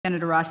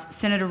Senator Rice.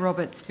 Senator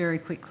Roberts, very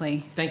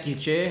quickly. Thank you,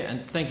 Chair,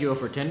 and thank you all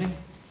for attending.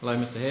 Hello,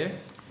 Mr Hare.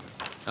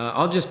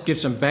 I'll just give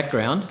some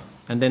background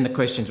and then the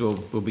questions will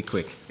be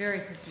quick. Very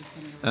quickly,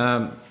 Senator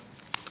Roberts.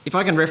 If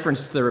I can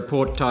reference the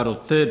report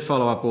titled Third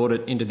Follow-up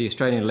Audit into the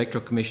Australian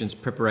Electoral Commission's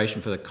Preparation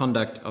for the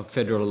Conduct of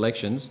Federal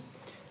Elections,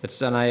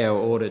 that's AO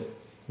Audit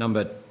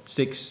number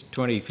 6,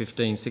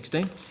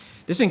 2015-16.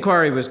 This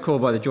inquiry was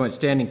called by the Joint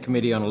Standing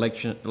Committee on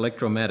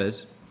Electoral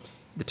Matters.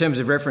 The terms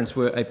of reference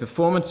were a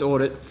performance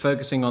audit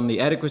focusing on the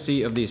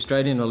adequacy of the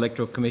Australian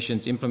Electoral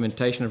Commission's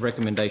implementation of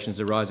recommendations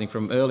arising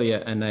from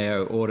earlier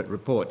AO audit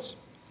reports.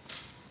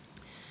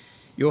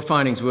 Your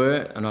findings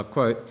were, and I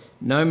quote,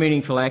 no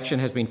meaningful action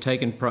had been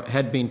taken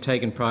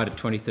prior to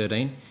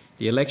 2013,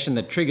 the election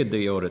that triggered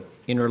the audit.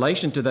 In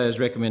relation to those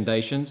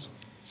recommendations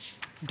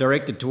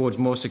directed towards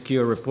more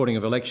secure reporting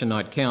of election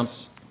night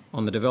counts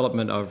on the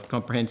development of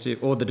comprehensive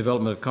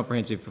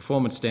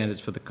performance standards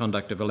for the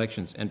conduct of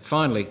elections. And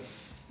finally,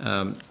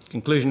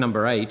 conclusion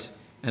number 8,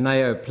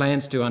 AO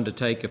plans to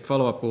undertake a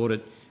follow-up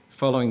audit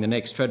following the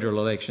next federal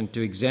election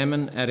to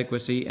examine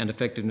adequacy and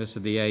effectiveness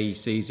of the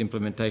AEC's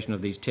implementation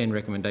of these 10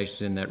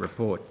 recommendations in that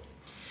report.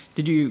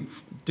 Did you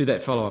do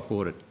that follow-up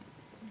audit?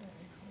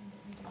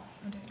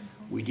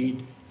 We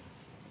did.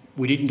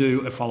 We didn't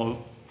do a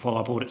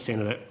follow-up audit,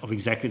 Senator, of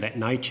exactly that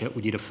nature.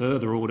 We did a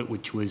further audit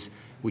which was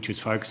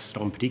focused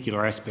on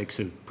particular aspects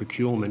of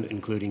procurement,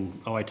 including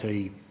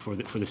IT for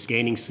the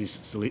scanning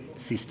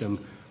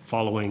system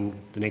following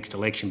the next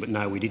election. But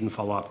no, we didn't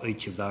follow up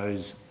each of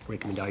those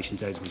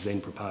recommendations as was then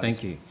proposed.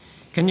 Thank you.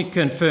 Can you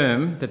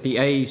confirm that the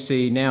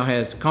AEC now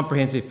has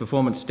comprehensive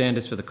performance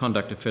standards for the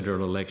conduct of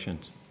federal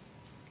elections?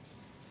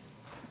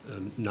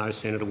 No,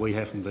 Senator, we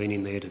haven't been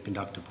in there to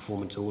conduct a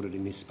performance audit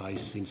in this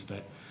space since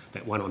that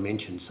one I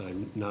mentioned. So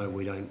no,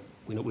 we don't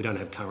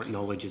have current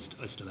knowledge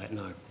as to that.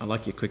 No. I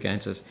like your quick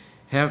answers.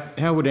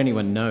 How would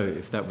anyone know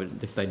if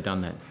they'd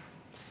done that?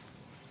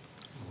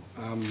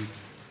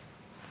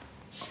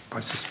 I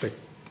suspect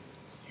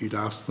you'd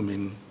ask them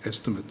in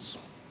estimates.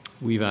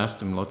 We've asked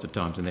them lots of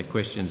times, and their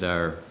questions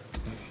are,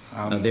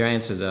 their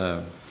answers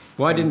are,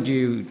 why didn't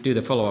you do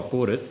the follow-up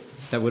audit?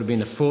 That would have been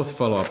the 4th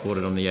follow-up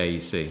audit on the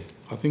AEC.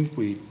 I think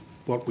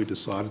what we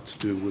decided to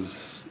do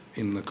was,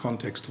 in the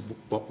context of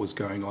what was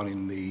going on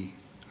in the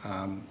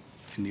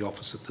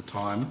office at the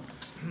time,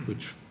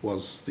 which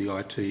was the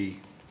IT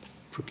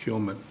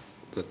procurement,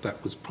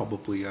 that was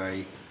probably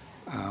a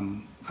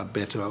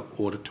better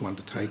audit to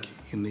undertake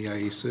in the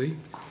AEC.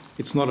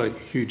 It's not a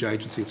huge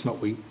agency. It's not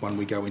one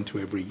we go into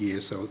every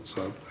year, so it's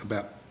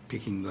about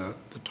picking the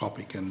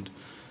topic. And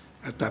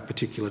at that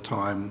particular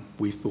time,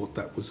 we thought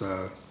that was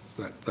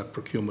that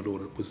procurement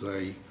audit was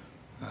a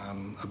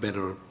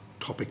better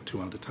topic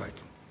to undertake.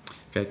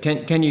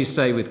 Okay. Can you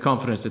say with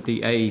confidence that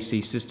the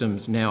AEC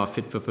systems now are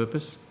fit for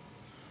purpose?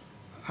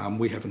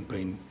 We haven't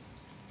been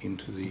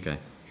into the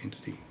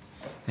entity.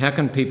 How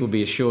can people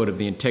be assured of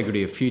the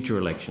integrity of future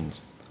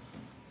elections?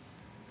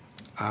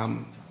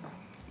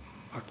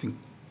 I think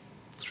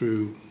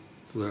through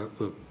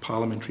the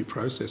parliamentary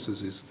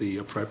processes is the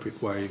appropriate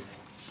way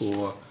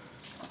for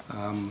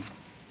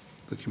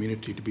the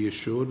community to be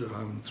assured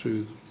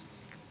through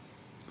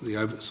the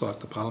oversight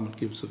the Parliament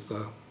gives of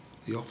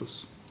the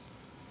office.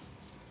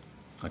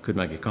 I could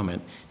make a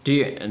comment. Do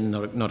you, and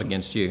not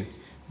against you,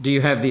 do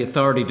you have the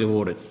authority to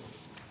audit?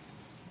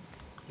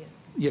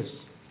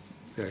 Yes.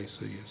 The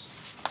AEC, yes.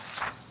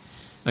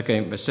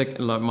 Okay,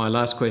 my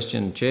last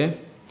question, Chair.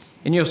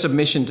 In your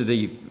submission to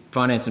the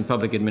Finance and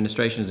Public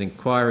Administration's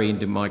inquiry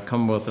into my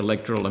Commonwealth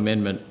Electoral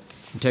Amendment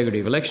Integrity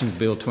of Elections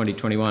Bill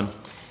 2021,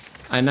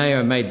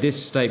 AO made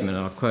this statement,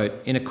 and I'll quote,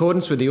 in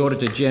accordance with the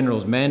Auditor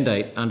General's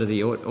mandate under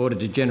the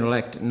Auditor General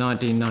Act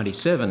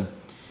 1997,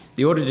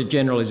 the Auditor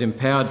General is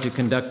empowered to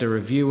conduct a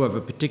review of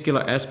a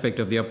particular aspect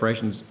of the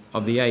operations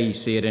of the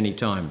AEC at any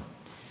time.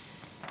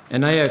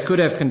 AO could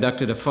have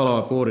conducted a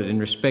follow-up audit in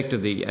respect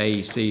of the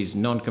AEC's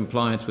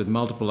non-compliance with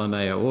multiple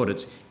AO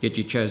audits, yet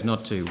you chose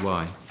not to.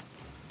 Why?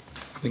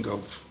 I think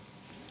I've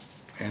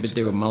answered. But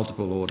there were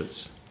multiple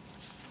audits.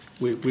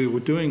 We were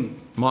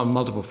doing...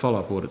 Multiple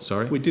follow-up audits,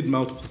 sorry. We did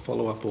multiple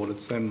follow-up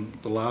audits. Then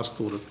the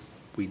last audit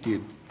we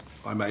did,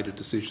 I made a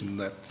decision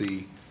that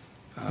the...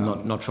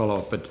 not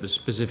follow-up, but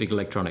specific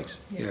electronics.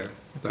 Yeah,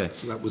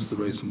 that was the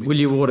reason. Will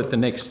you audit the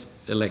next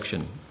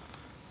election?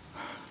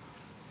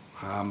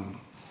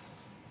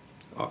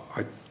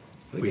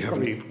 We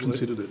haven't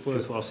considered it.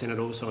 Worthwhile,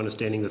 Senator, also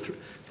understanding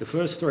the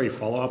first 3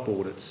 follow-up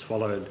audits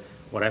followed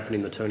what happened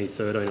in the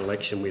 2013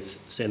 election with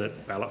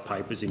Senate ballot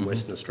papers in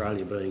Western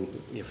Australia being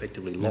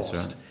effectively lost.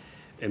 Right.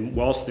 And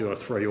whilst there were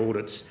 3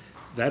 audits,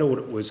 that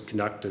audit was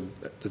conducted.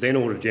 The then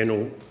Auditor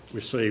General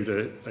received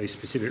a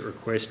specific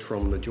request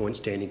from the Joint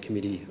Standing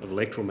Committee of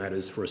Electoral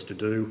Matters for us to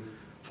do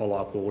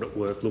follow-up audit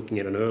work, looking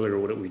at an earlier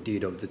audit we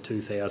did of the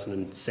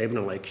 2007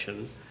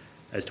 election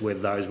as to whether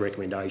those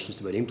recommendations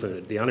have been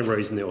implemented. The only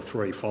reason there were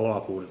 3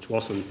 follow-up audits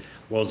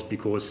was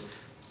because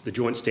the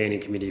Joint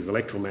Standing Committee of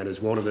Electoral Matters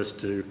wanted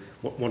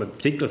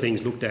particular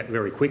things looked at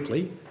very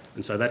quickly,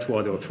 and so that's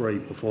why there were 3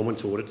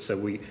 performance audits. So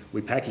we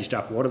packaged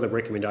up what are the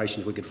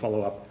recommendations we could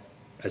follow up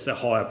as a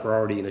higher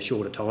priority in a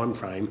shorter time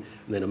frame,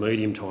 and then a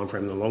medium time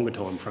frame and a longer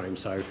time frame.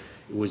 So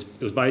it was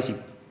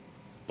basically,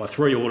 by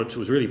 3 audits, it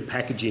was really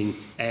packaging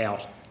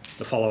out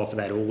the follow-up of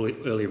that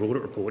earlier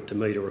audit report to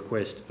meet a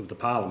request of the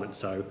Parliament.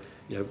 So,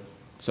 you know.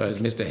 So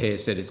as Mr Hare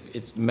said,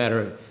 it's a matter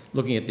of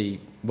looking at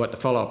what the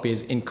follow-up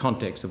is in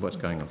context of what's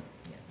going on.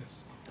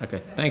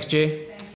 Okay, thanks, Chair.